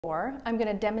I'm going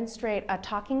to demonstrate a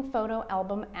talking photo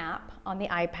album app on the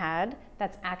iPad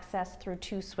that's accessed through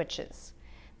two switches.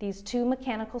 These two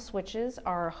mechanical switches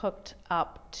are hooked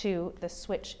up to the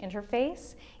switch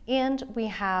interface, and we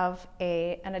have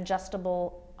an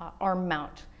adjustable arm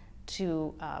mount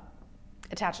to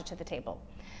attach it to the table.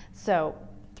 So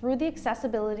through the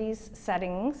accessibility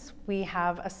settings, we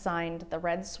have assigned the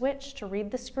red switch to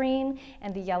read the screen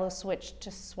and the yellow switch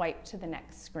to swipe to the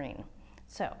next screen.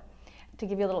 So, to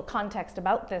give you a little context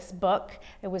about this book,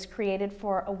 it was created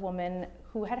for a woman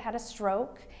who had had a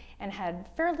stroke and had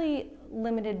fairly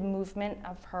limited movement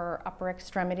of her upper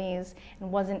extremities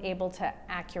and wasn't able to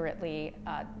accurately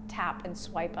tap and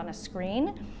swipe on a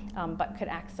screen, but could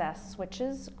access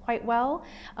switches quite well.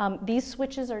 These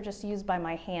switches are just used by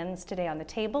my hands today on the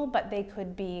table, but they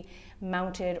could be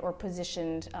mounted or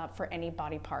positioned for any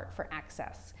body part for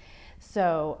access.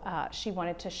 So she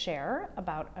wanted to share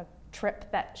about a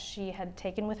trip that she had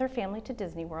taken with her family to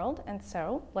Disney World, and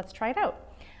so let's try it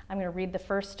out. I'm going to read the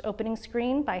first opening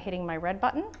screen by hitting my red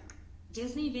button.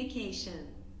 Disney Vacation.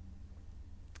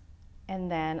 And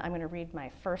then I'm going to read my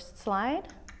first slide.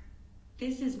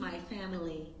 This is my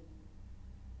family.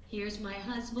 Here's my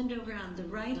husband over on the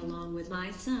right, along with my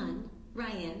son,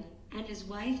 Ryan, and his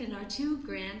wife and our two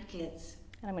grandkids.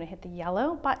 And I'm going to hit the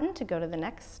yellow button to go to the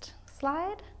next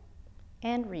slide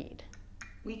and read.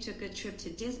 We took a trip to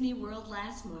Disney World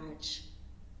last March.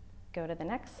 Go to the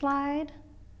next slide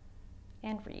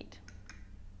and read.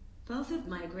 Both of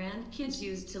my grandkids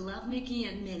used to love Mickey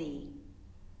and Minnie.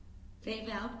 They've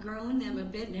outgrown them a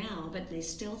bit now, but they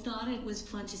still thought it was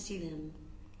fun to see them.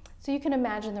 So you can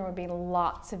imagine there would be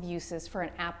lots of uses for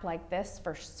an app like this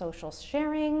for social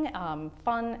sharing,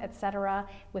 fun, etc.,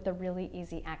 with a really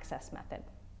easy access method.